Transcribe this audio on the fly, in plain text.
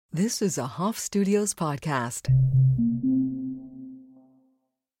This is a Hoff Studios podcast.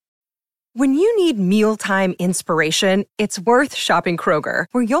 When you need mealtime inspiration, it's worth shopping Kroger,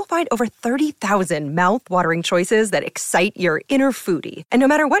 where you'll find over 30,000 mouth-watering choices that excite your inner foodie. And no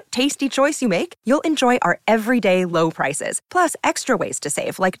matter what tasty choice you make, you'll enjoy our everyday low prices, plus extra ways to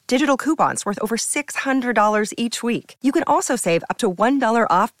save, like digital coupons worth over $600 each week. You can also save up to $1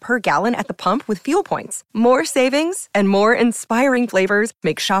 off per gallon at the pump with fuel points. More savings and more inspiring flavors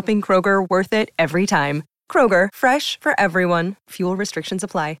make shopping Kroger worth it every time. Kroger, fresh for everyone. Fuel restrictions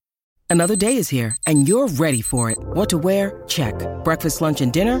apply. Another day is here, and you're ready for it. What to wear? Check. Breakfast, lunch,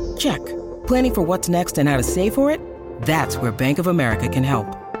 and dinner? Check. Planning for what's next and how to save for it? That's where Bank of America can help.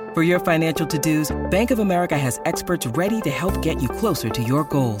 For your financial to-dos, Bank of America has experts ready to help get you closer to your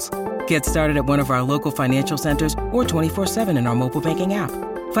goals. Get started at one of our local financial centers or 24/7 in our mobile banking app.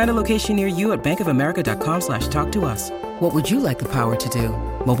 Find a location near you at bankofamerica.com/talktous. What would you like the power to do?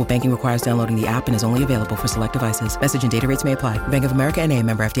 Mobile banking requires downloading the app and is only available for select devices. Message and data rates may apply. Bank of America N.A.,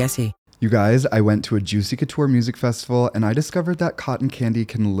 member FDIC. You guys, I went to a Juicy Couture music festival and I discovered that cotton candy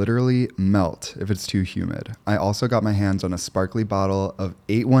can literally melt if it's too humid. I also got my hands on a sparkly bottle of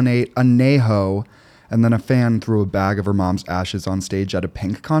 818 Añejo, and then a fan threw a bag of her mom's ashes on stage at a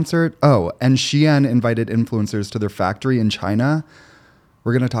Pink concert. Oh, and Shein invited influencers to their factory in China.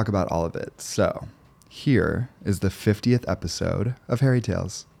 We're going to talk about all of it. So here is the 50th episode of Harry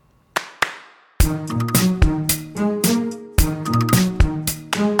Tales.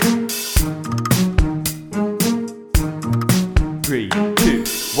 3, 2,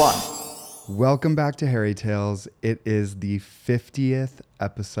 1. Welcome back to Harry Tales. It is the 50th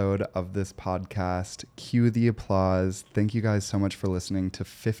episode of this podcast. Cue the applause. Thank you guys so much for listening to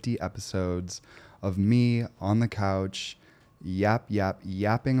 50 episodes of me on the couch,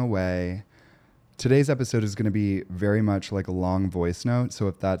 yapping away. Today's episode is going to be very much like a long voice note. So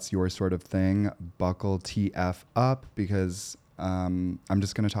if that's your sort of thing, buckle TF up, because I'm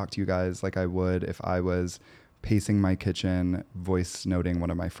just going to talk to you guys like I would if I was pacing my kitchen, voice noting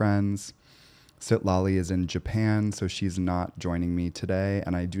one of my friends. Sitlali is in Japan, so she's not joining me today,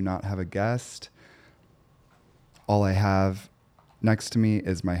 and I do not have a guest. All I have next to me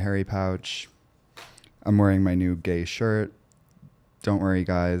is my Harry pouch. I'm wearing my new gay shirt. Don't worry,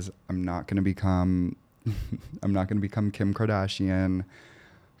 guys. I'm not gonna become Kim Kardashian,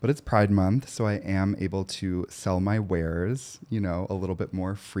 but it's Pride Month, so I am able to sell my wares, a little bit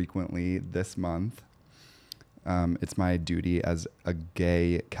more frequently this month. It's my duty as a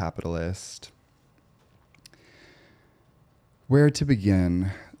gay capitalist. Where to begin?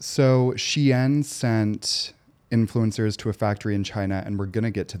 So Shein sent influencers to a factory in China, and we're going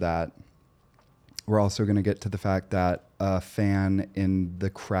to get to that. We're also going to get to the fact that a fan in the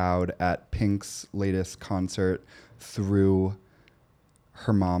crowd at Pink's latest concert threw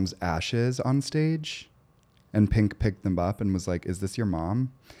her mom's ashes on stage, and Pink picked them up and was like, "Is this your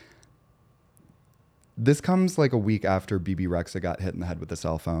mom?" This comes like a week after BB Rexa got hit in the head with a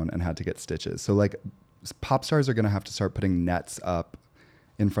cell phone and had to get stitches. So like pop stars are going to have to start putting nets up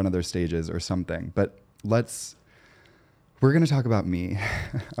in front of their stages or something. But we're going to talk about me.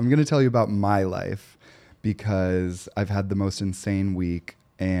 I'm going to tell you about my life because I've had the most insane week,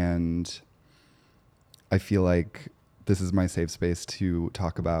 and I feel like this is my safe space to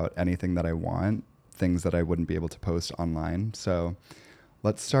talk about anything that I want, things that I wouldn't be able to post online. So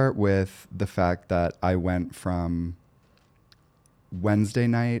let's start with the fact that I went from Wednesday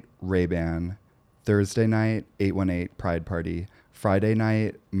night, Ray-Ban, Thursday night, 818 Pride Party, Friday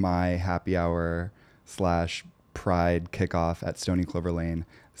night, my happy hour / Pride kickoff at Stony Clover Lane,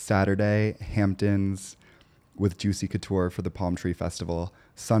 Saturday, Hamptons with Juicy Couture for the Palm Tree Festival,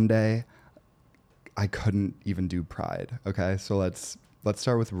 Sunday, I couldn't even do Pride. Okay, so let's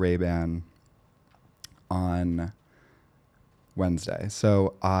start with Ray-Ban on Wednesday.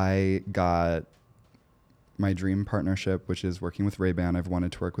 So I got my dream partnership, which is working with Ray-Ban. I've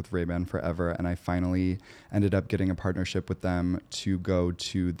wanted to work with Ray-Ban forever, and I finally ended up getting a partnership with them to go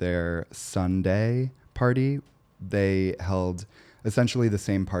to their Sunday party. They held essentially the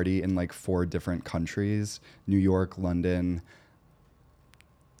same party in like 4 different countries: New York, London.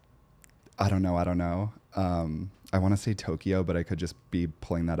 I don't know. I want to say Tokyo, but I could just be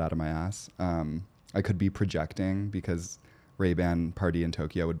pulling that out of my ass. I could be projecting because Ray-Ban party in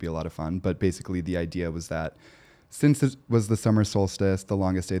Tokyo would be a lot of fun. But basically the idea was that since it was the summer solstice, the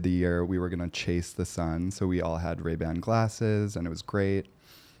longest day of the year, we were going to chase the sun. So we all had Ray-Ban glasses, and it was great.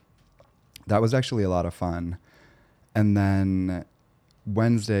 That was actually a lot of fun. And then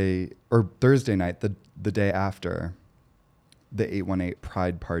Thursday night, the day after, the 818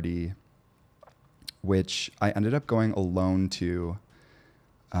 Pride Party, which I ended up going alone to.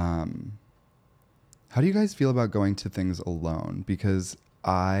 How do you guys feel about going to things alone? Because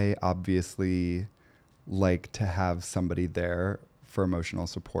I obviously like to have somebody there for emotional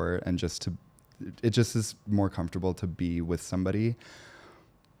support and it just is more comfortable to be with somebody.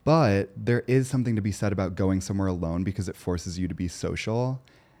 But there is something to be said about going somewhere alone because it forces you to be social.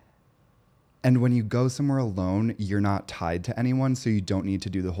 And when you go somewhere alone, you're not tied to anyone, so you don't need to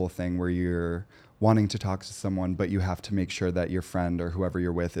do the whole thing where you're wanting to talk to someone, but you have to make sure that your friend or whoever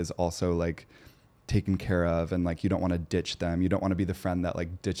you're with is also like taken care of, and like you don't want to ditch them. You don't want to be the friend that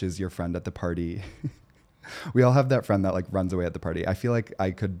like ditches your friend at the party. We all have that friend that like runs away at the party. I feel like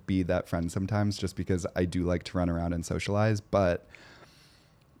I could be that friend sometimes just because I do like to run around and socialize, but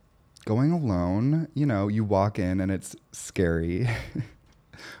going alone, you know, you walk in and it's scary.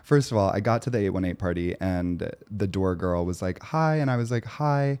 First of all, I got to the 818 party and the door girl was like, hi. And I was like,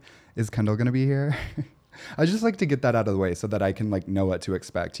 hi, is Kendall going to be here? I just like to get that out of the way so that I can like know what to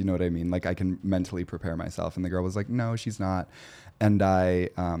expect. You know what I mean? Like I can mentally prepare myself. And the girl was like, no, she's not. And I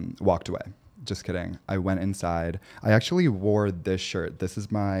walked away. Just kidding. I went inside. I actually wore this shirt. This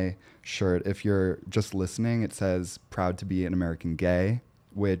is my shirt. If you're just listening, it says proud to be an American gay,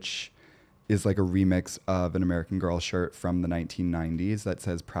 which is like a remix of an American Girl shirt from the 1990s that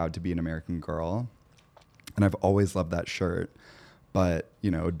says proud to be an American girl. And I've always loved that shirt, but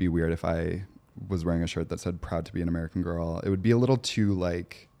you know, it would be weird if I was wearing a shirt that said proud to be an American girl. It would be a little too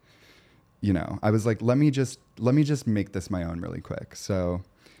like, you know, I was like, let me just make this my own really quick. So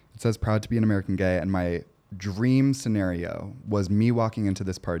it says proud to be an American gay. And my dream scenario was me walking into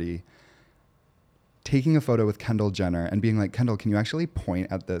this party, taking a photo with Kendall Jenner and being like, Kendall, can you actually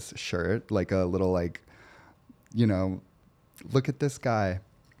point at this shirt? Like a little like, you know, look at this guy.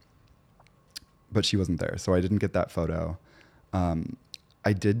 But she wasn't there, so I didn't get that photo.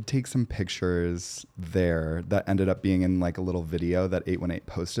 I did take some pictures there that ended up being in like a little video that 818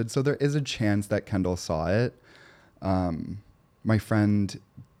 posted. So there is a chance that Kendall saw it. My friend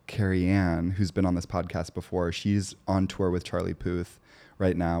Carrie Ann, who's been on this podcast before, she's on tour with Charlie Puth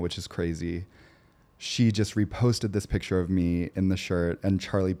right now, which is crazy. She just reposted this picture of me in the shirt and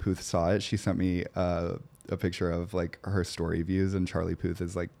Charlie Puth saw it. She sent me a picture of like her story views and Charlie Puth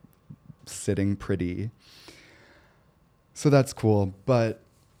is like sitting pretty. So that's cool. But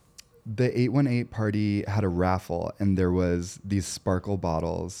the 818 party had a raffle and there was these sparkle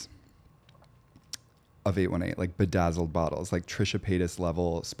bottles of 818, like bedazzled bottles, like Trisha Paytas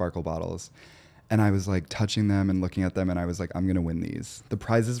level sparkle bottles. And I was like touching them and looking at them and I was like, I'm going to win these. The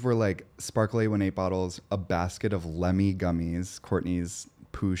prizes were like sparkle 818 bottles, a basket of Lemmy gummies, Courtney's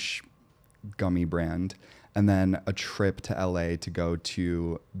Poosh gummy brand, and then a trip to LA to go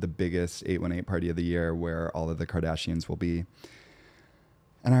to the biggest 818 party of the year where all of the Kardashians will be.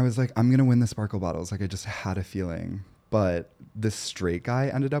 And I was like, I'm going to win the sparkle bottles. Like I just had a feeling. But this straight guy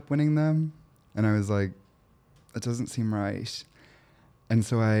ended up winning them. And I was like, that doesn't seem right. And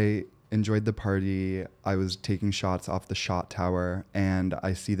so I enjoyed the party. I was taking shots off the shot tower and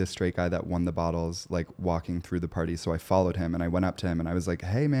I see this straight guy that won the bottles like walking through the party. So I followed him and I went up to him and I was like,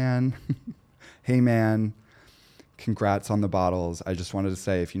 hey man, congrats on the bottles. I just wanted to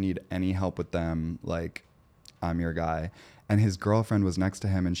say if you need any help with them, like I'm your guy. And his girlfriend was next to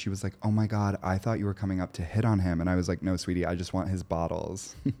him and she was like, oh my God, I thought you were coming up to hit on him. And I was like, no, sweetie, I just want his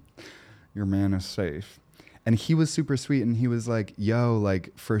bottles. Your man is safe. And he was super sweet and he was like, yo, like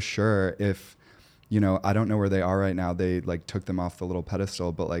for sure, if, you know, I don't know where they are right now, they like took them off the little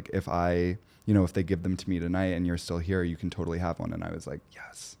pedestal, but like if I, you know, if they give them to me tonight and you're still here, you can totally have one. And I was like,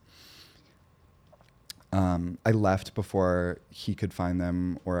 yes. I left before he could find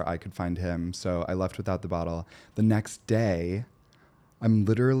them or I could find him. So I left without the bottle. The next day, I'm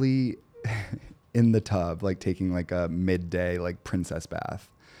literally in the tub, like taking like a midday, like princess bath,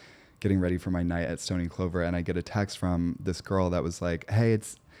 getting ready for my night at Stony Clover. And I get a text from this girl that was like, hey,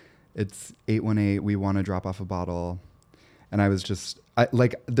 it's 818. We want to drop off a bottle. And I was just,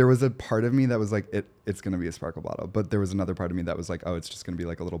 there was a part of me that was like, it's going to be a sparkle bottle. But there was another part of me that was like, oh, it's just going to be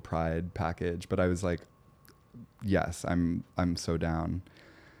like a little Pride package. But I was like, yes, I'm so down.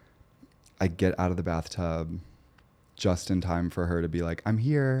 I get out of the bathtub just in time for her to be like, I'm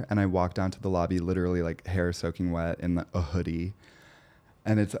here. And I walk down to the lobby, literally like hair soaking wet in a hoodie.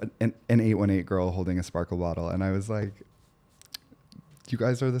 And it's an 818 girl holding a sparkle bottle. And I was like, you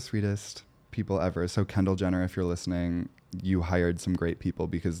guys are the sweetest people ever. So Kendall Jenner, if you're listening, you hired some great people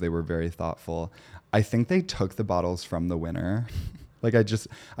because they were very thoughtful. I think they took the bottles from the winner.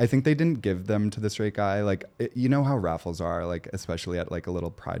 I think they didn't give them to the straight guy. Like, you know how raffles are, like, especially at like a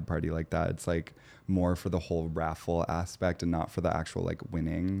little Pride party like that. It's like more for the whole raffle aspect and not for the actual like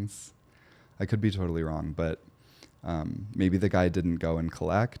winnings. I could be totally wrong, but Maybe the guy didn't go and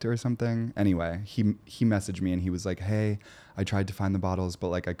collect or something. Anyway, he messaged me and he was like, hey, I tried to find the bottles, but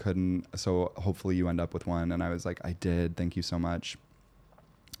like I couldn't. So hopefully you end up with one. And I was like, I did. Thank you so much.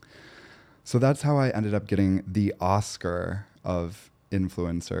 So that's how I ended up getting the Oscar of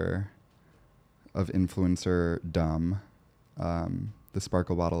influencer dumb. The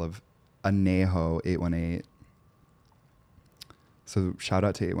sparkle bottle of Añejo 818. So shout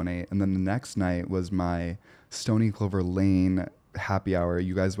out to 818. And then the next night was my Stony Clover Lane happy hour.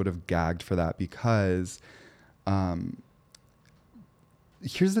 You guys would have gagged for that because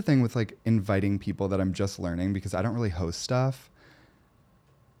here's the thing with like inviting people that I'm just learning, because I don't really host stuff.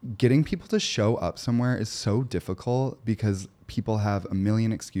 Getting people to show up somewhere is so difficult because people have a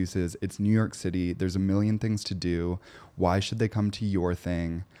million excuses. It's New York City. There's a million things to do. Why should they come to your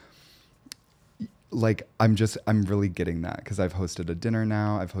thing? Like, I'm really getting that because I've hosted a dinner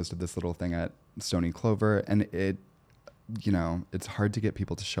now. I've hosted this little thing at Stony Clover, and it's hard to get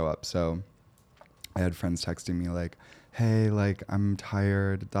people to show up. So I had friends texting me like, hey, like, I'm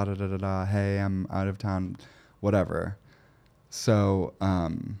tired, da-da-da-da-da. Hey, I'm out of town, whatever. So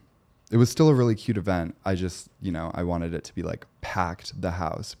it was still a really cute event. I just, I wanted it to be like packed the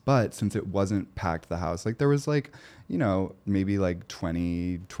house. But since it wasn't packed the house, like there was like, maybe like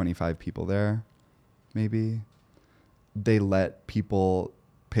 20, 25 people there, maybe. They let people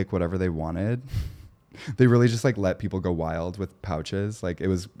pick whatever they wanted. They really just like let people go wild with pouches. Like it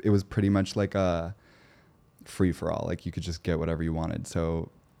was pretty much like a free for all. Like you could just get whatever you wanted. So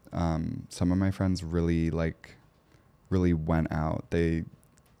some of my friends really went out. They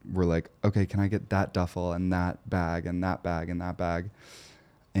were like, okay, can I get that duffel and that bag and that bag and that bag?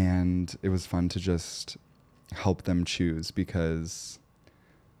 And it was fun to just help them choose, because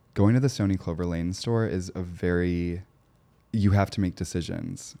going to the Stony Clover Lane store is you have to make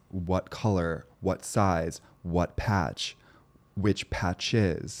decisions. What color, what size, what patch, which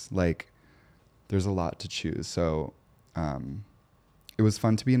patches. Like there's a lot to choose. So it was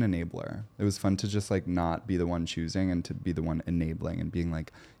fun to be an enabler. It was fun to just like not be the one choosing and to be the one enabling and being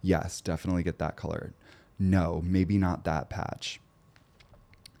like, yes, definitely get that color. No, maybe not that patch.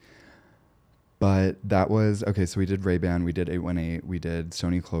 But that was, okay, so we did Ray-Ban, we did 818, we did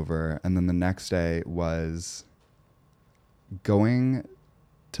Stony Clover, and then the next day was going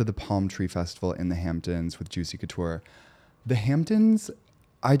to the Palm Tree Festival in the Hamptons with Juicy Couture. The Hamptons,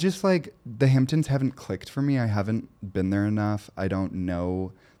 the Hamptons haven't clicked for me. I haven't been there enough. I don't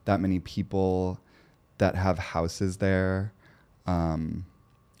know that many people that have houses there.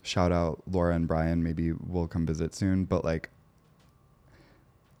 Shout out Laura and Brian. Maybe we'll come visit soon. But like,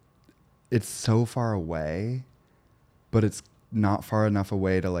 it's so far away, but it's not far enough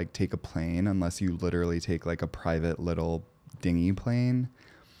away to like take a plane unless you literally take like a private little dinghy plane.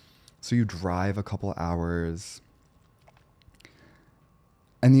 So you drive a couple hours.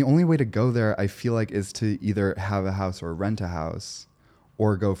 And the only way to go there, I feel like, is to either have a house or rent a house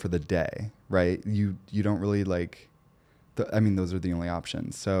or go for the day, right? You don't really like, those are the only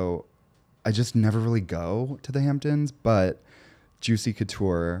options. So I just never really go to the Hamptons, but Juicy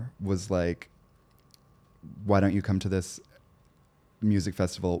Couture was like, why don't you come to this music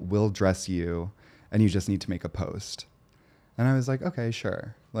festival? We'll dress you and you just need to make a post. And I was like, okay,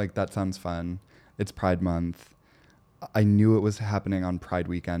 sure. Like, that sounds fun. It's Pride Month. I knew it was happening on Pride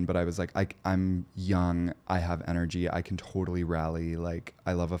weekend, but I was like, I'm young. I have energy. I can totally rally. Like,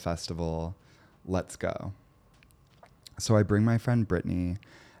 I love a festival. Let's go. So I bring my friend Brittany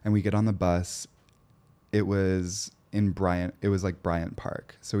and we get on the bus. It was like Bryant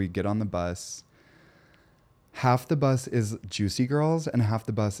Park. So we get on the bus. Half the bus is Juicy Girls and half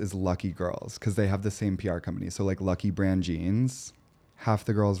the bus is Lucky Girls because they have the same PR company. So like Lucky brand jeans. Half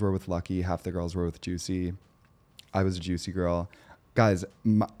the girls were with Lucky, half the girls were with Juicy. I was a Juicy girl. Guys,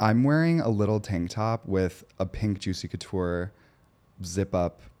 I'm wearing a little tank top with a pink Juicy Couture zip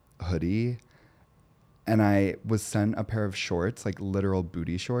up hoodie. And I was sent a pair of shorts, like literal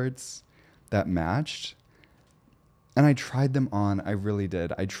booty shorts that matched. And I tried them on. I really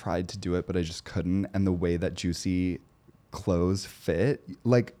did. I tried to do it, but I just couldn't. And the way that Juicy clothes fit,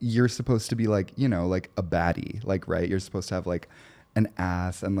 like you're supposed to be like, like a baddie, like, right? You're supposed to have like an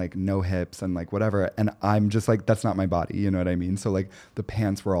ass and like no hips and like whatever. And I'm just like, that's not my body. You know what I mean? So like the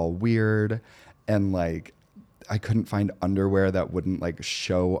pants were all weird and like I couldn't find underwear that wouldn't like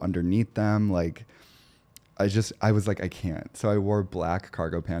show underneath them. Like I was like, I can't. So I wore black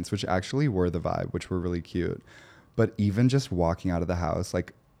cargo pants, which actually were the vibe, which were really cute. But even just walking out of the house,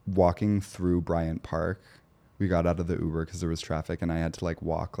 like walking through Bryant Park, we got out of the Uber because there was traffic and I had to like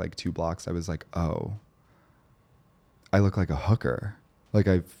walk like 2 blocks. I was like, oh, I look like a hooker. Like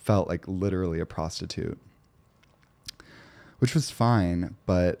I felt like literally a prostitute. which was fine,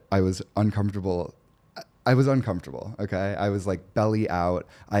 but I was uncomfortable. Okay. I was like belly out.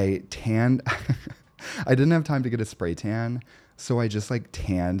 I tanned. I didn't have time to get a spray tan. So I just like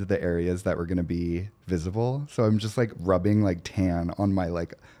tanned the areas that were going to be visible. So I'm just like rubbing like tan on my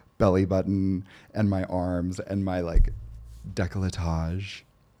like belly button and my arms and my like décolletage.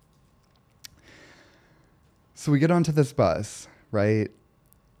 So we get onto this bus, right?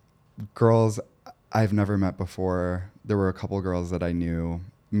 Girls I've never met before. There were a couple girls that I knew.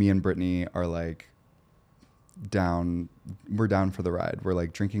 Me and Brittany are like down. We're down for the ride. We're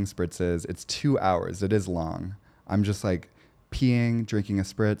like drinking spritzes. It's 2 hours. It is long. I'm just like peeing, drinking a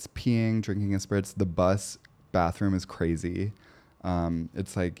spritz, peeing, drinking a spritz. The bus bathroom is crazy.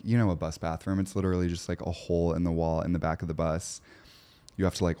 It's like, you know, a bus bathroom. It's literally just like a hole in the wall in the back of the bus. You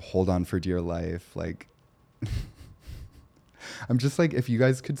have to like hold on for dear life. Like, I'm just like, if you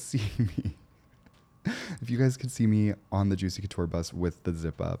guys could see me on the Juicy Couture bus with the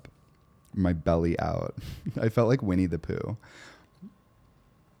zip up, my belly out, I felt like Winnie the Pooh.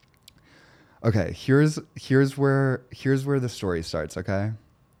 Okay, here's where the story starts, okay?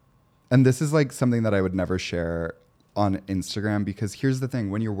 And this is like something that I would never share on Instagram, because here's the thing,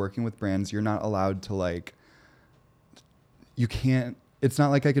 when you're working with brands, you're not allowed to like, you can't, it's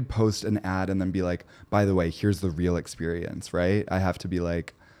not like I could post an ad and then be like, by the way, here's the real experience, right? I have to be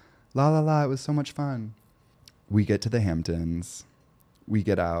like, la la la, it was so much fun. We get to the Hamptons, we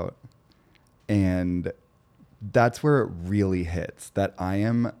get out, and that's where it really hits that I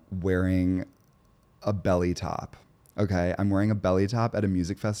am wearing a belly top. Okay, I'm wearing a belly top at a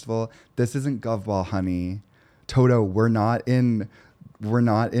music festival. This isn't Govball, honey. Toto, we're not in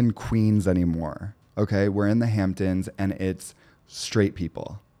Queens anymore. Okay, we're in the Hamptons, and it's straight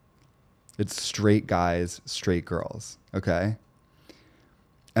people. It's straight guys, straight girls. Okay,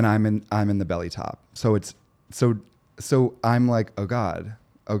 and I'm in the belly top. So it's so I'm like, oh god,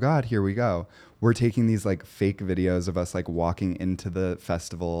 here we go. We're taking these like fake videos of us like walking into the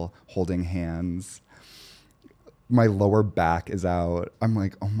festival holding hands. My lower back is out. I'm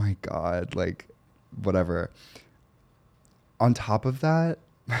like, oh my God, like whatever. On top of that,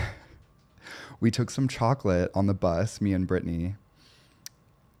 we took some chocolate on the bus, me and Brittany.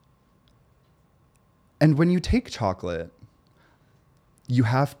 And when you take chocolate, you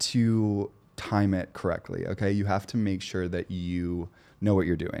have to time it correctly, okay? You have to make sure that you know what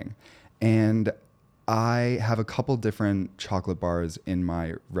you're doing. And I have a couple different chocolate bars in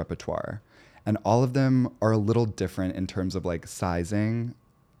my repertoire, and all of them are a little different in terms of like sizing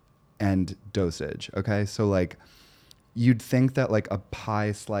and dosage, okay? So like you'd think that like a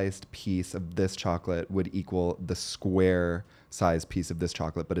pie sliced piece of this chocolate would equal the square size piece of this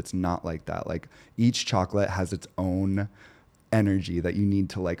chocolate, but it's not like that. Like each chocolate has its own energy that you need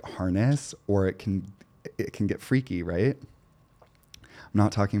to like harness, or it can get freaky, right? I'm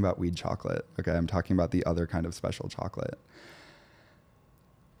not talking about weed chocolate, okay? I'm talking about the other kind of special chocolate.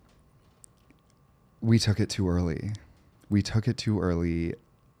 We took it too early.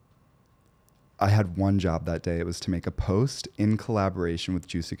 I had one job that day. It was to make a post in collaboration with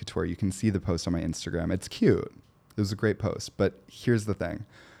Juicy Couture. You can see the post on my Instagram. It's cute. It was a great post. But here's the thing.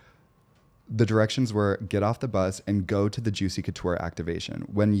 The directions were get off the bus and go to the Juicy Couture activation.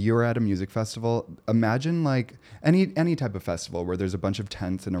 When you're at a music festival, imagine like any type of festival where there's a bunch of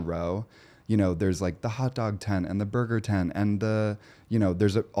tents in a row. You know, there's like the hot dog tent and the burger tent and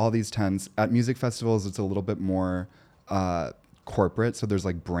there's all these tents. At music festivals, it's a little bit more corporate. So there's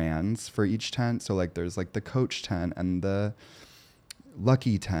like brands for each tent. So like there's like the Coach tent and the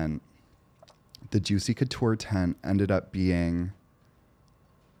Lucky tent. The Juicy Couture tent ended up being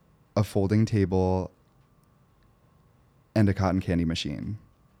a folding table and a cotton candy machine.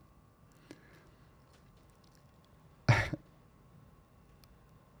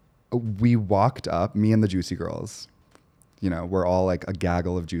 We walked up, me and the Juicy girls. You know, we're all like a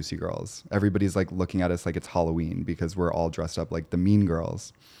gaggle of Juicy girls. Everybody's like looking at us like it's Halloween because we're all dressed up like the mean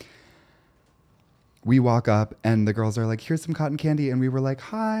girls. We walk up and the girls are like, here's some cotton candy. And we were like,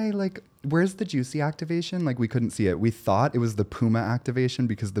 hi, like, where's the Juicy activation? Like, we couldn't see it. We thought it was the Puma activation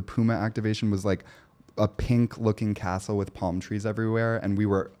because the Puma activation was like a pink looking castle with palm trees everywhere. And we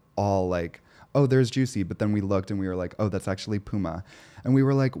were all like, oh, there's Juicy. But then we looked and we were like, oh, that's actually Puma. And we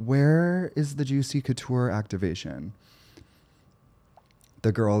were like, where is the Juicy Couture activation?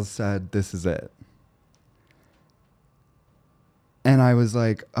 The girls said, this is it. And I was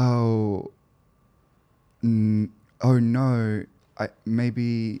like, oh no,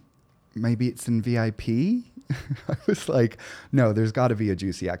 maybe it's in VIP. I was like, no, there's got to be a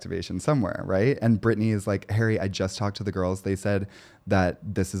Juicy activation somewhere, right? And Brittany is like, Harry, I just talked to the girls. They said that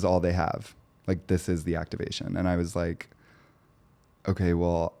this is all they have. Like, this is the activation. And I was like, okay,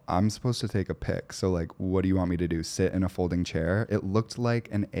 well, I'm supposed to take a pic. So like, what do you want me to do? Sit in a folding chair? It looked like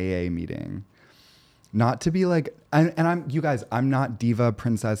an AA meeting. Not to be like, and I'm, you guys, I'm not diva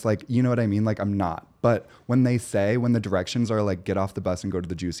princess, like, you know what I mean? Like, I'm not. But when the directions are like, get off the bus and go to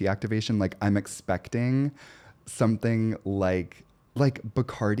the Juicy activation, like, I'm expecting something like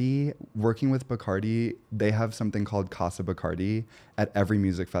Bacardi, working with Bacardi, they have something called Casa Bacardi at every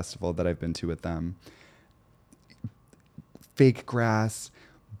music festival that I've been to with them. Fake grass,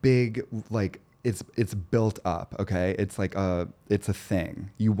 big, like, it's built up, okay? It's a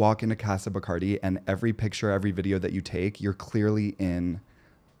thing. You walk into Casa Bacardi and every picture, every video that you take, you're clearly in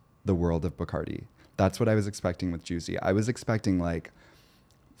the world of Bacardi. That's what I was expecting with Juicy. I was expecting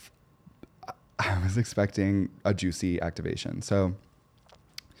a Juicy activation. So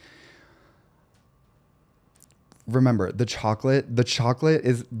remember, the chocolate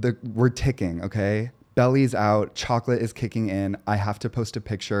is we're ticking, okay? Belly's out, chocolate is kicking in. I have to post a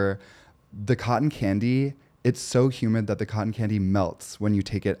picture. The cotton candy, it's so humid that the cotton candy melts when you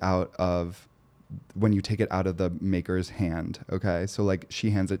take it out of the maker's hand, okay? So like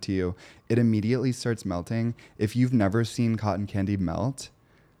she hands it to you, it immediately starts melting. If you've never seen cotton candy melt,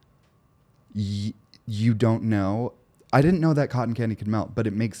 you don't know. I didn't know that cotton candy could melt, but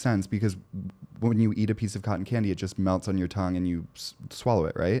it makes sense because when you eat a piece of cotton candy, it just melts on your tongue and you swallow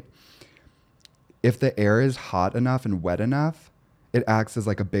it, right? If the air is hot enough and wet enough, it acts as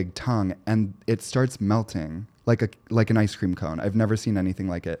like a big tongue and it starts melting like an ice cream cone. I've never seen anything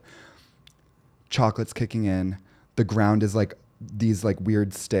like it. Chocolate's kicking in. The ground is like these like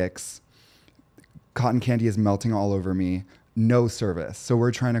weird sticks. Cotton candy is melting all over me. No service. So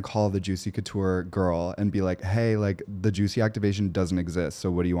we're trying to call the Juicy Couture girl and be like, hey, like the Juicy activation doesn't exist. So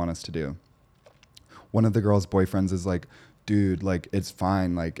what do you want us to do? One of the girl's boyfriends is like, dude, like it's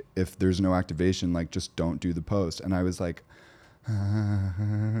fine. Like if there's no activation, like just don't do the post. And I was like,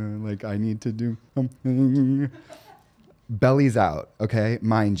 like I need to do something. Belly's out, okay?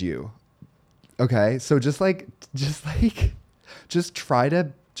 Mind you. Okay? So just try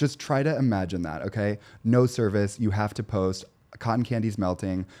to imagine that, okay? No service, you have to post. Cotton candy's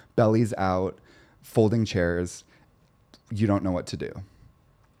melting, Belly's out, folding chairs. You don't know what to do.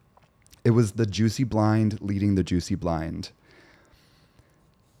 It was the Juicy blind leading the Juicy blind.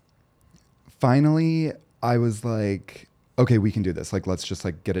 Finally, I was like, okay, we can do this. Like, let's just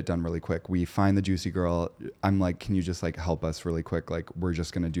like get it done really quick. We find the Juicy girl. I'm like, can you just like help us really quick? Like, we're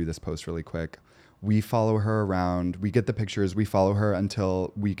just going to do this post really quick. We follow her around. We get the pictures. We follow her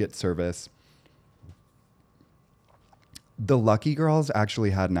until we get service. The Lucky Girls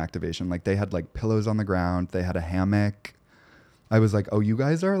actually had an activation. Like they had like pillows on the ground. They had a hammock. I was like, oh, you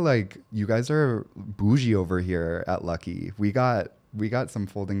guys are bougie over here at Lucky. We got some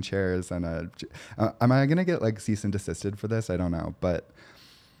folding chairs and am I going to get like cease and desisted for this? I don't know. But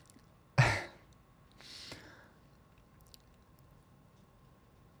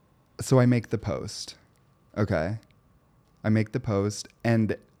so I make the post. Okay. I make the post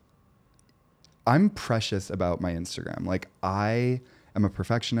and I'm precious about my Instagram. Like I am a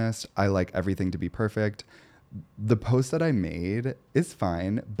perfectionist. I like everything to be perfect. The post that I made is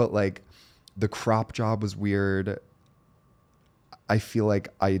fine, but like the crop job was weird. I feel like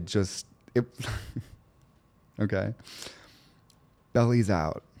okay. Belly's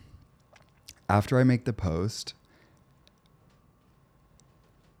out. After I make the post,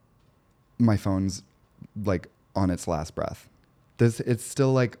 my phone's like on its last breath. It's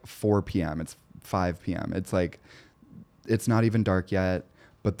still like 4 p.m. It's 5 p.m. It's like, it's not even dark yet,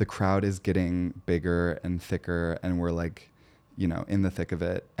 but the crowd is getting bigger and thicker and we're like, you know, in the thick of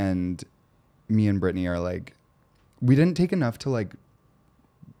it. And me and Brittany are like, we didn't take enough to like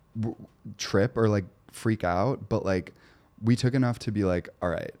trip or like freak out, but like we took enough to be like, all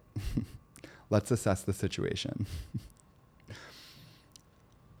right, let's assess the situation.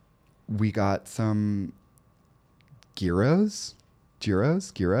 We got some gyros,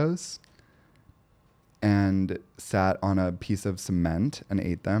 and sat on a piece of cement and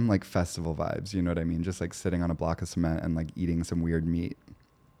ate them, like festival vibes, you know what I mean? Just like sitting on a block of cement and like eating some weird meat.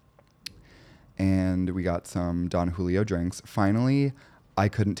 And we got some Don Julio drinks. Finally, I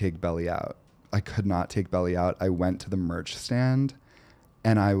couldn't take Belly out. I could not take Belly out. I went to the merch stand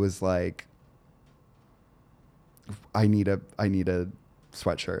and I was like, I need a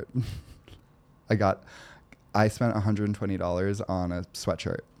sweatshirt. I spent $120 on a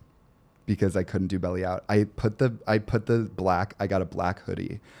sweatshirt because I couldn't do Belly out. I got a black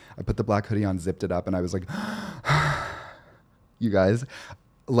hoodie. I put the black hoodie on, zipped it up, and I was like, you guys,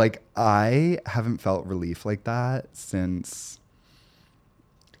 like I haven't felt relief like that since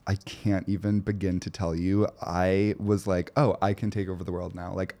I can't even begin to tell you. I was like, oh, I can take over the world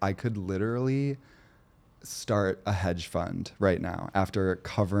now. Like, I could literally start a hedge fund right now after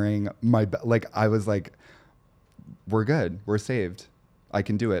covering like, I was like, we're good. We're saved. I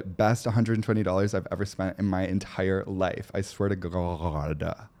can do it. Best $120 I've ever spent in my entire life. I swear to God.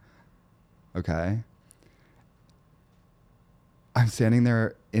 Okay. I'm standing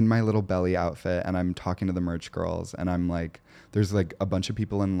there in my little belly outfit and I'm talking to the merch girls and I'm like, there's like a bunch of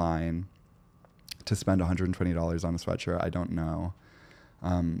people in line to spend $120 on a sweatshirt. I don't know.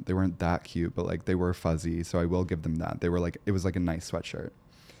 They weren't that cute, but like they were fuzzy. So I will give them that. They were like, it was like a nice sweatshirt.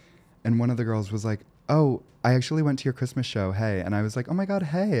 And one of the girls was like, oh, I actually went to your Christmas show. Hey. And I was like, oh my God,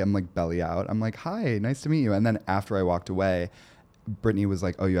 hey. I'm like belly out. I'm like, hi, nice to meet you. And then after I walked away, Brittany was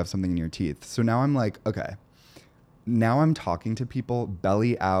like, oh, you have something in your teeth. So now I'm like, okay. Now I'm talking to people,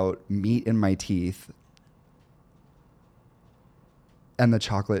 belly out, meat in my teeth, and the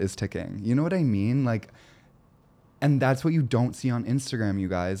chocolate is ticking. You know what I mean? Like, and that's what you don't see on Instagram, you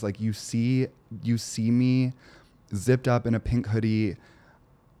guys. Like, you see me zipped up in a pink hoodie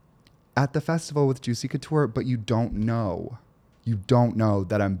at the festival with Juicy Couture, but you don't know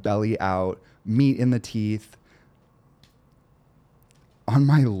that I'm belly out, meat in the teeth, on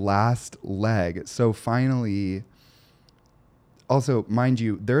my last leg. So finally, also, mind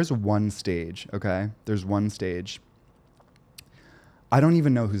you, there's one stage, okay? There's one stage. I don't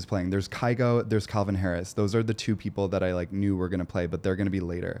even know who's playing. There's Kygo, there's Calvin Harris. Those are the two people that I like knew were gonna play, but they're gonna be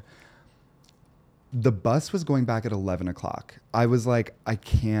later. The bus was going back at 11 o'clock. I was like,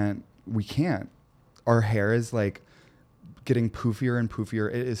 we can't. Our hair is like getting poofier and poofier.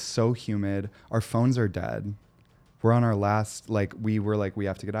 It is so humid. Our phones are dead. We're on our last, like, we were like, we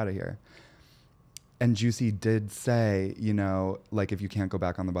have to get out of here. And Juicy did say, you know, like, if you can't go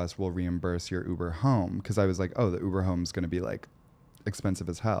back on the bus, we'll reimburse your Uber home. Because I was like, oh, the Uber home's going to be, like, expensive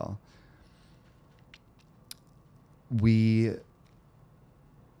as hell. We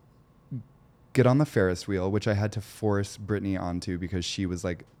get on the Ferris wheel, which I had to force Brittany onto because she was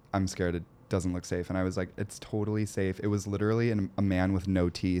like, I'm scared it doesn't look safe. And I was like, it's totally safe. It was literally a man with no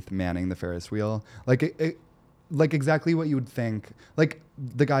teeth manning the Ferris wheel. Like, like exactly what you would think. Like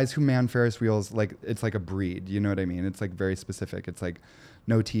the guys who man Ferris wheels, like it's like a breed, you know what I mean? It's like very specific. It's like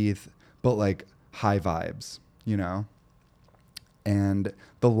no teeth, but like high vibes, you know? And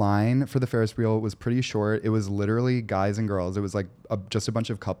the line for the Ferris wheel was pretty short. It was literally guys and girls. It was like just a bunch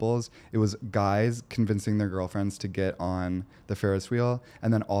of couples. It was guys convincing their girlfriends to get on the Ferris wheel.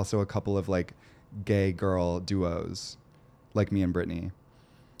 And then also a couple of like gay girl duos like me and Brittany.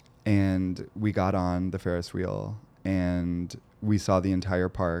 And we got on the Ferris wheel and we saw the entire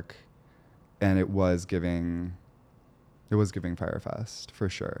park and it was giving Fyre Fest for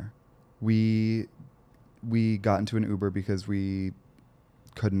sure. We got into an Uber because we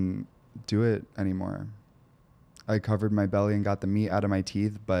couldn't do it anymore. I covered my belly and got the meat out of my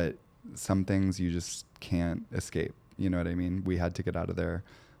teeth, but some things you just can't escape. You know what I mean? We had to get out of there,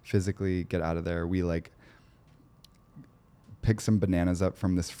 physically get out of there. We like picked some bananas up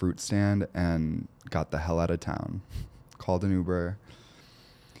from this fruit stand and got the hell out of town. Called an Uber.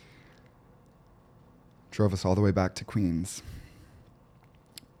 Drove us all the way back to Queens.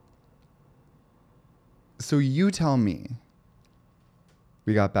 So you tell me,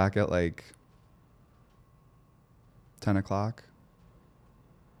 we got back at like 10 o'clock.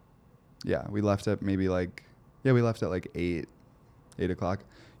 Yeah, we left at maybe like, we left at like 8 o'clock.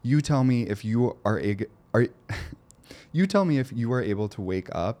 You tell me if you you tell me if you were able to wake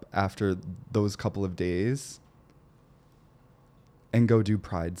up after those couple of days and go do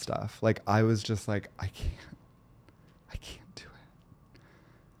Pride stuff. Like I was just like, I can't do it.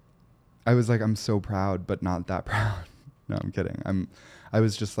 I was like, I'm so proud, but not that proud. No, I'm kidding. I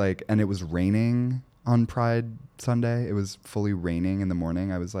was just like, and it was raining on Pride Sunday. It was fully raining in the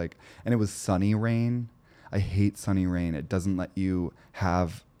morning. I was like, and it was sunny rain. I hate sunny rain. It doesn't let you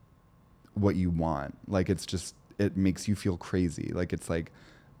have what you want. Like it's just, it makes you feel crazy. Like it's like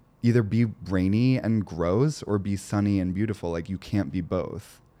either be rainy and gross or be sunny and beautiful. Like you can't be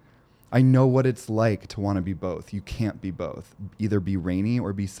both. I know what it's like to want to be both. You can't be both. Either be rainy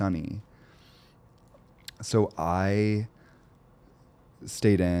or be sunny. So I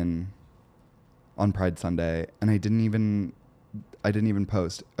stayed in on Pride Sunday and I didn't even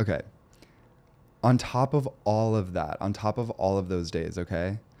post. Okay. On top of all of that, on top of all of those days,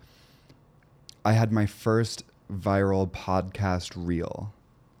 okay, I had my first viral podcast reel.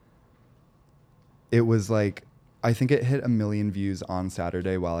 It was like, I think it hit 1 million views on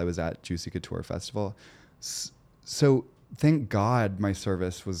Saturday while I was at Juicy Couture Festival. So thank God my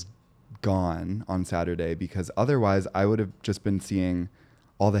service was gone on Saturday because otherwise I would have just been seeing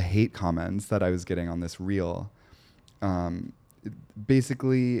all the hate comments that I was getting on this reel.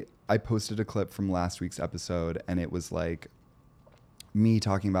 Basically, I posted a clip from last week's episode, and it was like me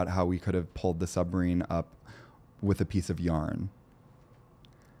talking about how we could have pulled the submarine up with a piece of yarn.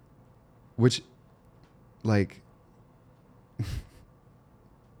 Which, like,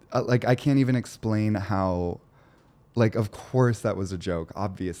 like I can't even explain how, like, of course that was a joke.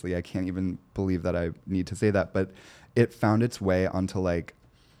 Obviously, I can't even believe that I need to say that, but it found its way onto like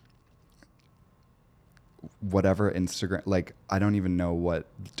whatever Instagram, like I don't even know what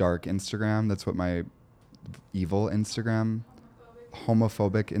dark Instagram, that's what my evil Instagram,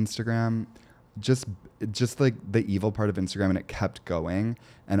 homophobic Instagram, just like the evil part of Instagram, and it kept going,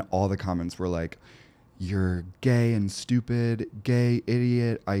 and all the comments were like, you're gay and stupid, gay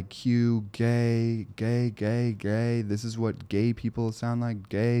idiot, IQ, gay, this is what gay people sound like,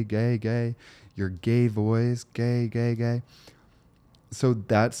 gay, your gay voice, gay. So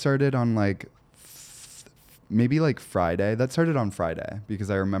that started on like maybe like Friday. That started on Friday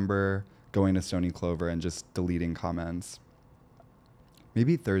because I remember going to Stony Clover and just deleting comments.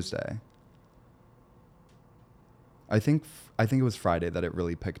 Maybe Thursday. I think it was Friday that it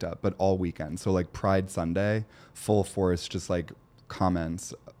really picked up, but all weekend. So like Pride Sunday, full force, just like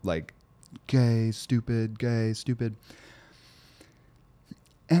comments like gay, stupid.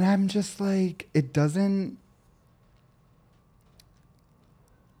 And I'm just like, it doesn't,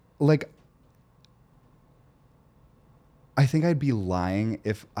 like, I think I'd be lying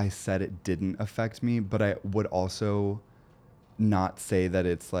if I said it didn't affect me, but I would also not say that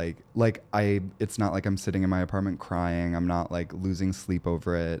it's like it's not like I'm sitting in my apartment crying. I'm not like losing sleep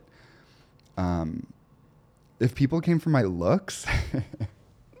over it. If people came for my looks,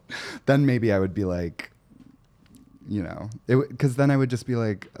 then maybe I would be like, you know, because then I would just be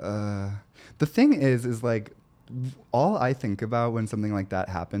like, the thing is like, all I think about when something like that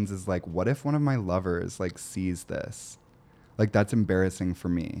happens is like, what if one of my lovers like sees this? Like, that's embarrassing for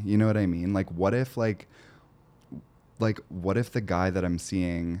me. You know what I mean? Like, what if what if the guy that I'm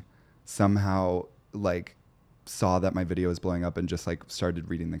seeing somehow like saw that my video was blowing up and just like started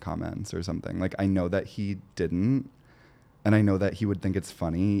reading the comments or something? Like, I know that he didn't, and I know that he would think it's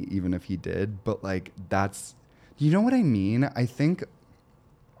funny even if he did, but like, that's, you know what I mean? I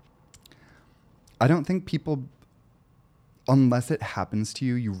don't think people, unless it happens to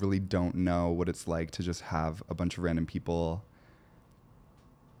you, you really don't know what it's like to just have a bunch of random people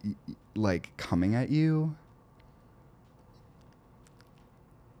like coming at you.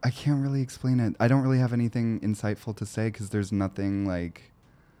 I can't really explain it. I don't really have anything insightful to say because there's nothing like,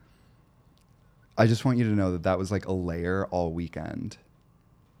 I just want you to know that that was like a layer all weekend.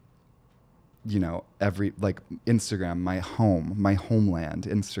 You know, every, like Instagram, my homeland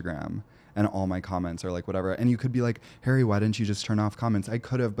Instagram, and all my comments are like whatever. And you could be like, Harry, why didn't you just turn off comments? I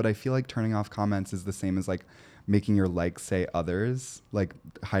could have, but I feel like turning off comments is the same as like making your likes say others, like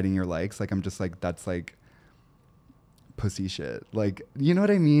hiding your likes. Like, I'm just like, that's like pussy shit. Like, you know what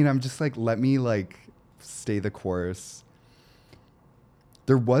I mean? I'm just like, let me like stay the course.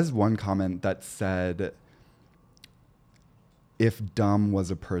 There was one comment that said, if dumb was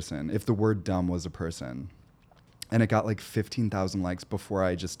a person, if the word dumb was a person, and it got like 15,000 likes before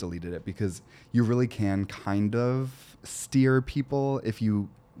I just deleted it, because you really can kind of steer people if you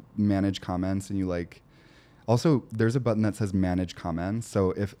manage comments and you like, also there's a button that says manage comments.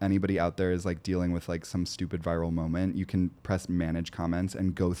 So if anybody out there is like dealing with like some stupid viral moment, you can press manage comments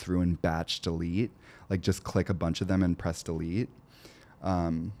and go through and batch delete, like just click a bunch of them and press delete,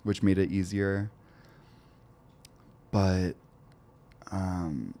 which made it easier. But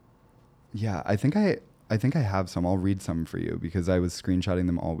yeah, I think I have some. I'll read some for you because I was screenshotting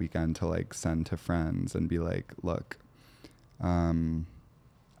them all weekend to like send to friends and be like, look,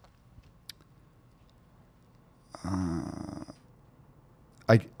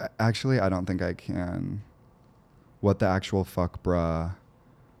 I actually, I don't think I can. What the actual fuck, bruh?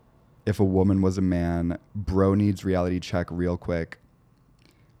 If a woman was a man, bro needs reality check real quick.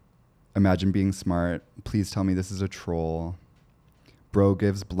 Imagine being smart. Please tell me this is a troll. Bro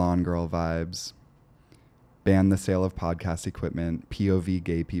gives blonde girl vibes. Ban the sale of podcast equipment. POV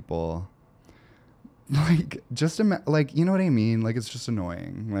gay people. Like, just like, you know what I mean? Like, it's just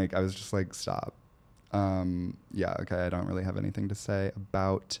annoying. Like, I was just like, stop. Yeah, okay, I don't really have anything to say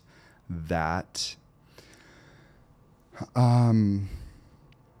about that.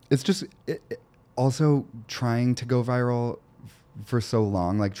 It's just also trying to go viral for so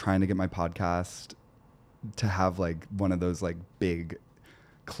long, like trying to get my podcast to have like one of those like big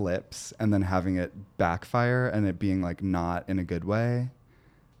clips and then having it backfire and it being like not in a good way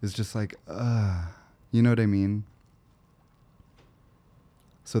is just like, you know what I mean?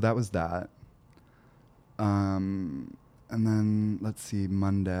 So that was that. And then let's see,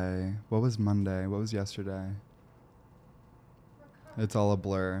 Monday. What was Monday? What was yesterday? It's all a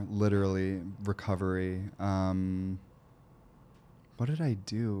blur, literally. Recovery. What did I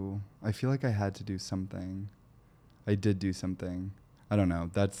do? I feel like I had to do something. I did do something. I don't know.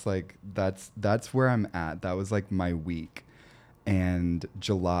 That's where I'm at. That was like my week. And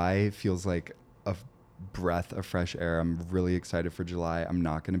July feels like a breath of fresh air. I'm really excited for July. I'm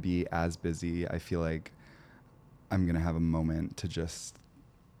not going to be as busy. I feel like I'm going to have a moment to just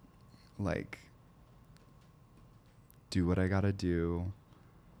like do what I got to do.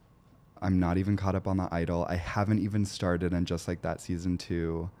 I'm not even caught up on The Idol. I haven't even started in Just Like That season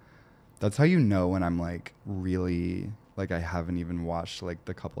 2. That's how you know when I'm like really, like I haven't even watched like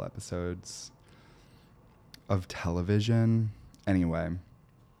the couple episodes of television. Anyway,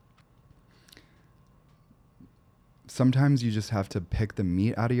 sometimes you just have to pick the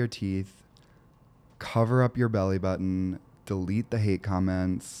meat out of your teeth, cover up your belly button, delete the hate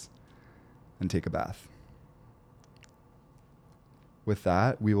comments, and take a bath. With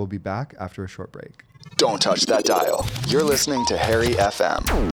that, we will be back after a short break. Don't touch that dial. You're listening to Harry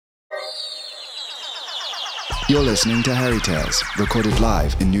FM. You're listening to Harry Tales, recorded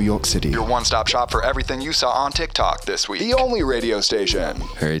live in New York City. Your one-stop shop for everything you saw on TikTok this week. The only radio station.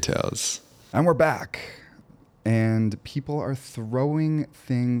 Harry Tales. And we're back. And people are throwing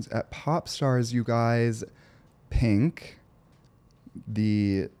things at pop stars, you guys. Pink,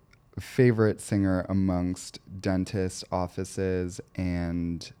 the favorite singer amongst dentists, offices,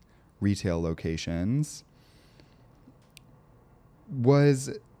 and retail locations,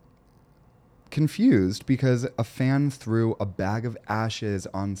 was confused because a fan threw a bag of ashes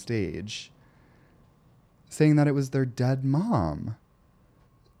on stage, saying that it was their dead mom.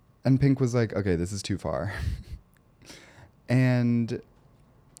 And Pink was like, okay, this is too far. And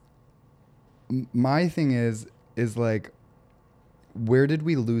my thing is like, where did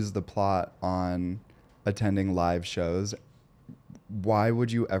we lose the plot on attending live shows? Why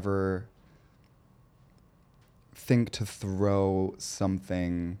would you ever think to throw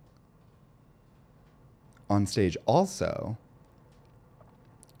something on stage? Also,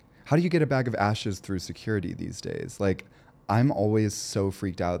 how do you get a bag of ashes through security these days? Like, I'm always so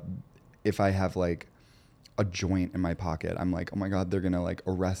freaked out if I have like a joint in my pocket. I'm like, oh my God, they're gonna like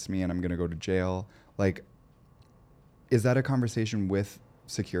arrest me and I'm gonna go to jail. Like, is that a conversation with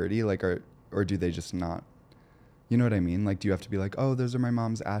security? Like, or do they just not? You know what I mean? Like, do you have to be like, oh, those are my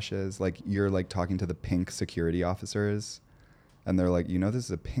mom's ashes? Like, you're like talking to the Pink security officers and they're like, you know, this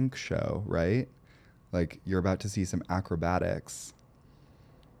is a Pink show, right? Like, you're about to see some acrobatics.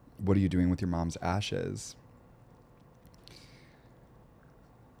 What are you doing with your mom's ashes?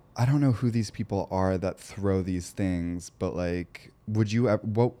 I don't know who these people are that throw these things, but like, would you,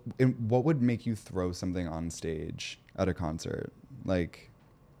 what would make you throw something on stage at a concert? Like,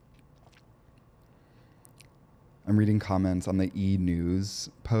 I'm reading comments on the E! News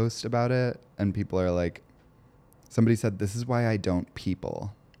post about it, and people are like, somebody said, this is why I don't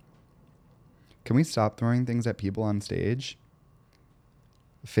people. Can we stop throwing things at people on stage?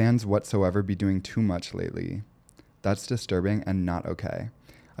 Fans whatsoever be doing too much lately. That's disturbing and not okay.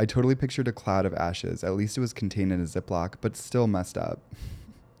 I totally pictured a cloud of ashes. At least it was contained in a Ziploc, but still messed up.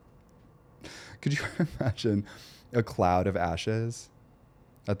 Could you imagine a cloud of ashes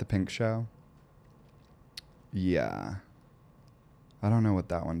at the Pink show? Yeah. I don't know what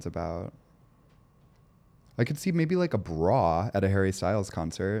that one's about. I could see maybe like a bra at a Harry Styles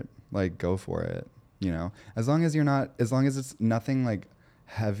concert. Like, go for it, you know? As long as it's nothing like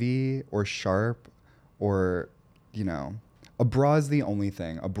heavy or sharp or, you know, a bra is the only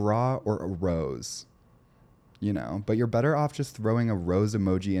thing. A bra or a rose, you know? But you're better off just throwing a rose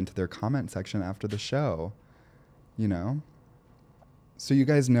emoji into their comment section after the show, you know? So you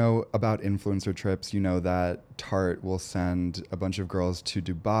guys know about influencer trips. You know that Tarte will send a bunch of girls to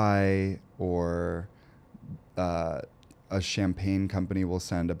Dubai, or a champagne company will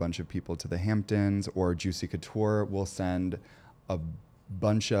send a bunch of people to the Hamptons, or Juicy Couture will send a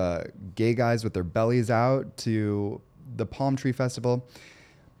bunch of gay guys with their bellies out to the Palm Tree Festival.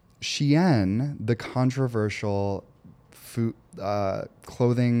 Shein, the controversial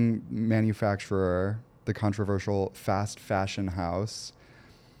clothing manufacturer, the controversial fast fashion house,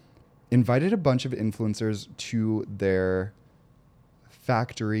 invited a bunch of influencers to their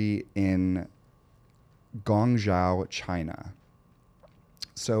factory in Guangzhou, China.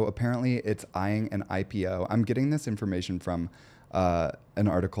 So apparently it's eyeing an IPO. I'm getting this information from an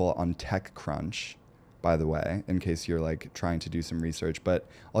article on TechCrunch, by the way, in case you're like trying to do some research. But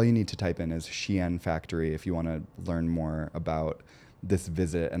all you need to type in is Shein factory if you want to learn more about this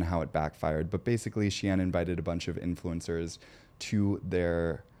visit and how it backfired. But basically, Shein invited a bunch of influencers to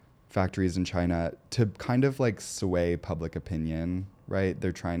their factories in China to kind of like sway public opinion, right?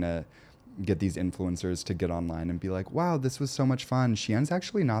 They're trying to get these influencers to get online and be like, wow, this was so much fun. Shein's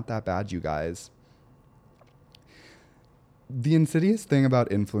actually not that bad, you guys. The insidious thing about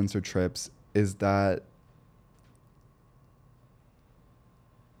influencer trips is that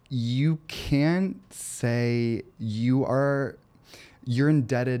you can't say you're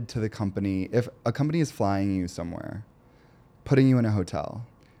indebted to the company. If a company is flying you somewhere, putting you in a hotel,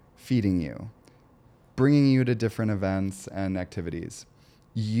 feeding you, bringing you to different events and activities,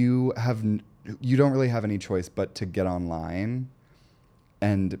 you don't really have any choice but to get online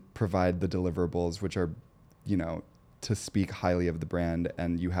and provide the deliverables, which are, to speak highly of the brand.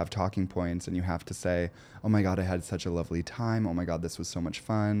 And you have talking points and you have to say, oh my God, I had such a lovely time. Oh my God, this was so much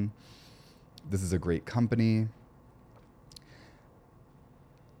fun. This is a great company.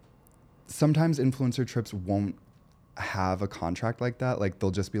 Sometimes influencer trips won't have a contract like that. Like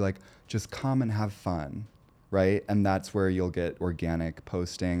they'll just be like, just come and have fun, right? And that's where you'll get organic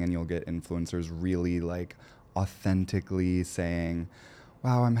posting and you'll get influencers really like authentically saying,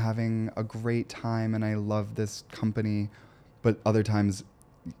 wow, I'm having a great time and I love this company. But other times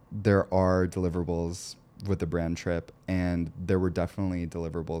there are deliverables with the brand trip, and there were definitely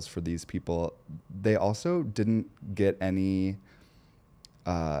deliverables for these people. They also didn't get any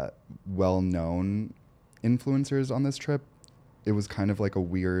well-known influencers on this trip. It was kind of like a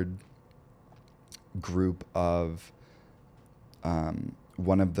weird group of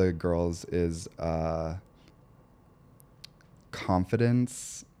one of the girls is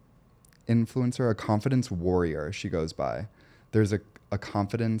confidence influencer, a confidence warrior, she goes by. There's a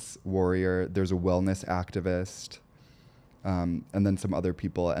confidence warrior, there's a wellness activist, and then some other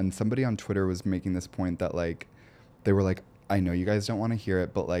people. And somebody on Twitter was making this point that like, they were like, I know you guys don't want to hear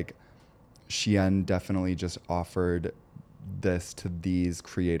it, but like Shein definitely just offered this to these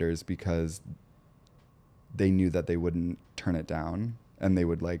creators because they knew that they wouldn't turn it down and they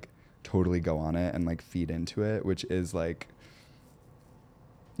would like totally go on it and like feed into it, which is like,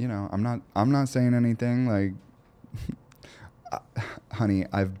 I'm not saying anything like, honey,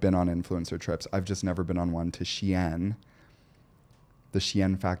 I've been on influencer trips. I've just never been on one to Shein, the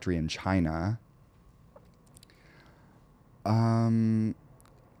Shein factory in China. I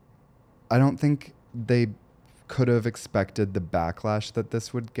don't think they could have expected the backlash that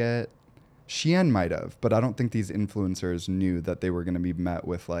this would get. Shein might have, but I don't think these influencers knew that they were going to be met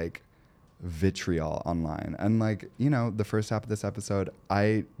with like vitriol online. And like, the first half of this episode,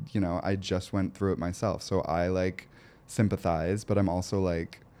 I just went through it myself. So I like sympathize, but I'm also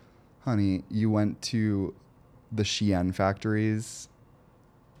like, honey, you went to the Shein factories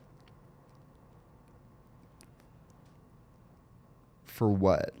for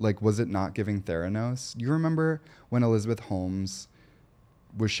what? Like, was it not giving Theranos? You remember when Elizabeth Holmes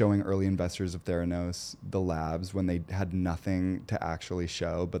was showing early investors of Theranos the labs when they had nothing to actually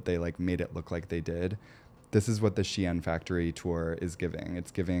show, but they like made it look like they did? This is what the Shein factory tour is giving.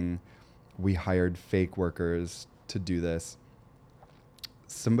 It's giving, we hired fake workers to do this.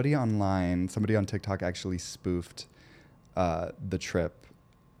 Somebody on TikTok actually spoofed the trip.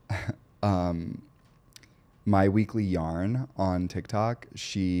 My Weekly Yarn on TikTok,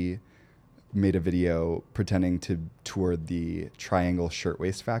 she made a video pretending to tour the Triangle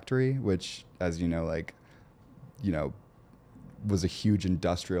Shirtwaist Factory, which, as you know, was a huge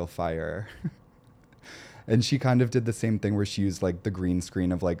industrial fire. And she kind of did the same thing where she used like the green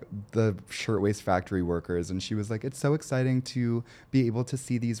screen of like the shirtwaist factory workers. And she was like, it's so exciting to be able to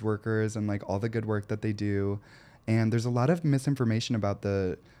see these workers and like all the good work that they do. And there's a lot of misinformation about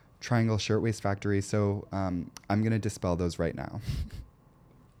the Triangle Shirtwaist Factory. So I'm going to dispel those right now.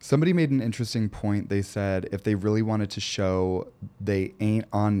 Somebody made an interesting point. They said if they really wanted to show they ain't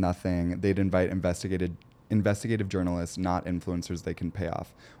on nothing, they'd invite investigative journalists, not influencers they can pay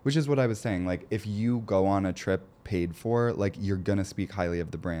off, which is what I was saying. Like, if you go on a trip paid for, like, you're going to speak highly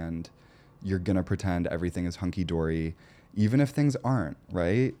of the brand. You're going to pretend everything is hunky-dory, even if things aren't,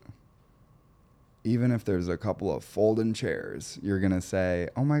 right? Even if there's a couple of folding chairs, you're going to say,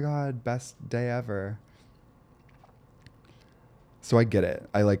 oh my God, best day ever. So I get it.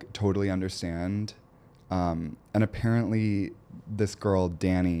 I like totally understand. And apparently this girl,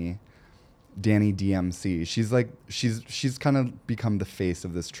 Danny DMC, she's kind of become the face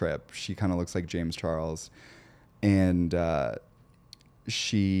of this trip. She kind of looks like James Charles. And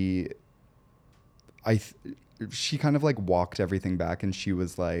she kind of like walked everything back, and she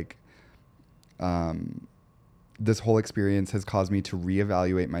was like, this whole experience has caused me to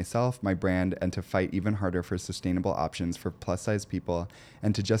reevaluate myself, my brand, and to fight even harder for sustainable options for plus size people,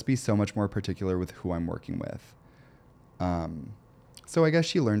 and to just be so much more particular with who I'm working with. So I guess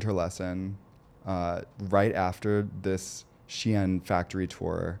she learned her lesson. Right after this Shein factory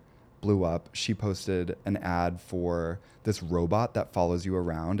tour blew up, she posted an ad for this robot that follows you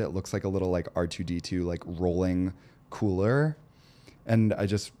around. It looks like a little like R2D2 like rolling cooler. And I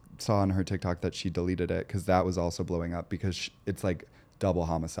just saw on her TikTok that she deleted it because that was also blowing up because it's like double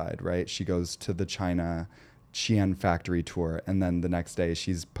homicide, right? She goes to the China Shein factory tour, and then the next day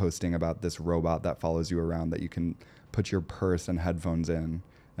she's posting about this robot that follows you around that you can put your purse and headphones in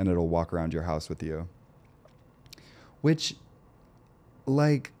and it'll walk around your house with you. Which,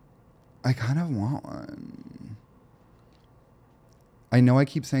 like, I kind of want one. I know I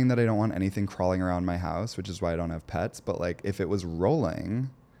keep saying that I don't want anything crawling around my house, which is why I don't have pets, but like if it was rolling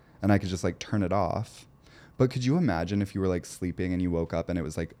and I could just like turn it off. But could you imagine if you were like sleeping and you woke up and it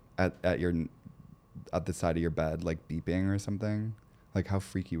was like at the side of your bed, like beeping or something? Like how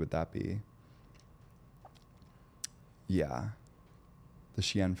freaky would that be? Yeah. The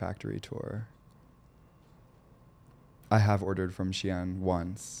Shein factory tour. I have ordered from Shein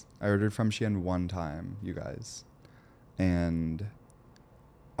once. I ordered from Shein one time, you guys. And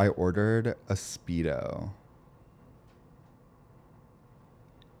I ordered a Speedo.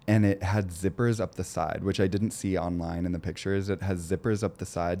 And it had zippers up the side, which I didn't see online in the pictures. It has zippers up the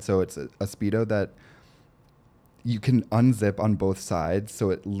side. So it's a Speedo that you can unzip on both sides. So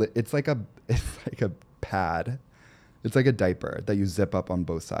it's like a pad. It's like a diaper that you zip up on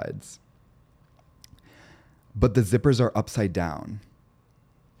both sides. But the zippers are upside down.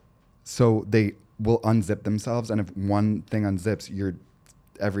 So they will unzip themselves. And if one thing unzips,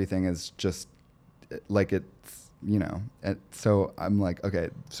 everything is just like it's, you know. And so I'm like, okay,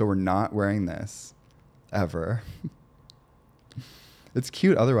 so we're not wearing this ever. It's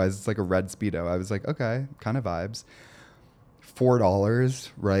cute. Otherwise, it's like a red Speedo. I was like, okay, kind of vibes. $4,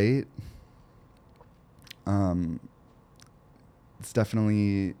 right? It's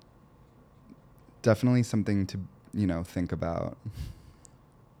definitely something to, you know, think about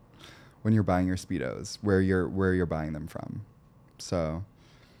when you're buying your Speedos, where you're buying them from. So,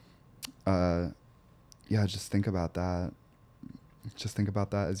 yeah, just think about that. Just think about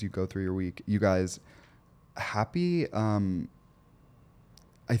that as you go through your week. You guys, happy, I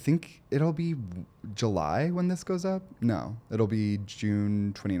think it'll be July when this goes up. No, it'll be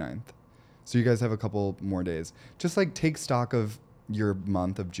June 29th. So you guys have a couple more days. Just like take stock of your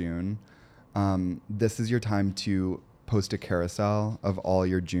month of June. This is your time to post a carousel of all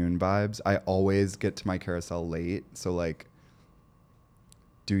your June vibes. I always get to my carousel late. So like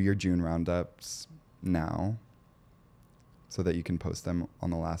do your June roundups now so that you can post them on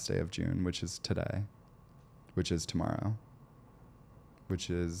the last day of June, which is today, which is tomorrow.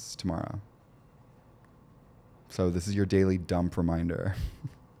 So this is your daily dump reminder.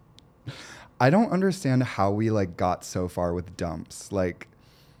 I don't understand how we like got so far with dumps. Like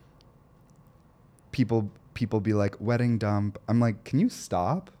people be like wedding dump. I'm like, can you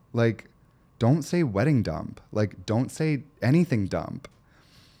stop? Like, don't say wedding dump. Like, don't say anything dump.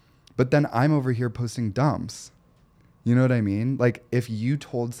 But then I'm over here posting dumps. You know what I mean? Like if you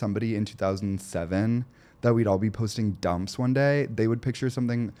told somebody in 2007 that we'd all be posting dumps one day, they would picture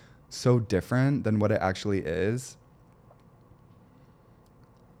something so different than what it actually is.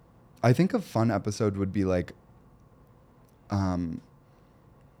 I think a fun episode would be like the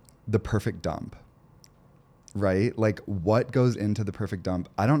perfect dump, right? Like what goes into the perfect dump?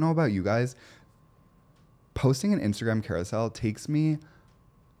 I don't know about you guys. Posting an Instagram carousel takes me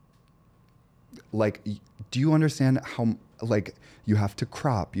like, do you understand how like you have to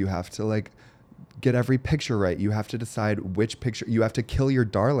crop, you have to like get every picture right, you have to decide which picture, you have to kill your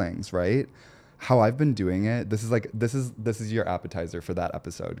darlings, right? How I've been doing it, this is your appetizer for that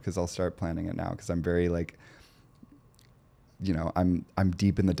episode, because I'll start planning it now because I'm very like, you know, I'm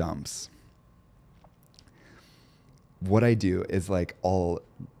deep in the dumps. What I do is like I'll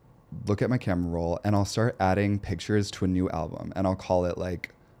look at my camera roll and I'll start adding pictures to a new album and I'll call it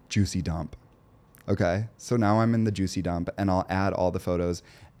like Juicy Dump. Okay, so now I'm in the Juicy Dump and I'll add all the photos,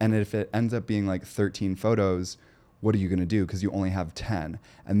 and if it ends up being like 13 photos, what are you going to do? Because you only have 10.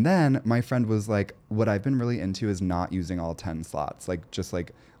 And then my friend was like, what I've been really into is not using all 10 slots, like just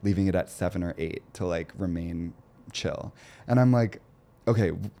like leaving it at 7 or 8 to like remain chill. And I'm like,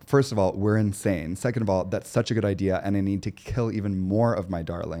 okay, first of all, we're insane. Second of all, that's such a good idea. And I need to kill even more of my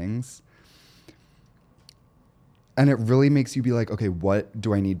darlings. And it really makes you be like, okay, what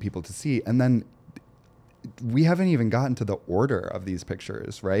do I need people to see? And then we haven't even gotten to the order of these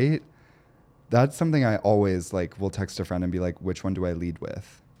pictures, right? That's something I always like will text a friend and be like, which one do I lead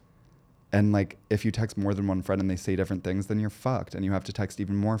with? And like, if you text more than one friend and they say different things, then you're fucked. And you have to text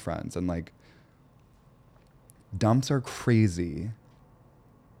even more friends. And like, dumps are crazy.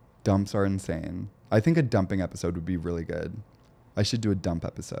 Dumps are insane. I think a dumping episode would be really good. I should do a dump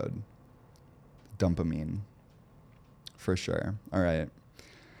episode. Dumpamine. For sure. All right.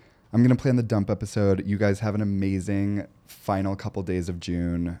 I'm going to plan the dump episode. You guys have an amazing final couple days of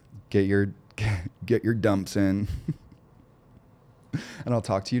June. Get your dumps in. And I'll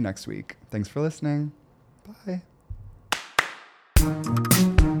talk to you next week. Thanks for listening. Bye.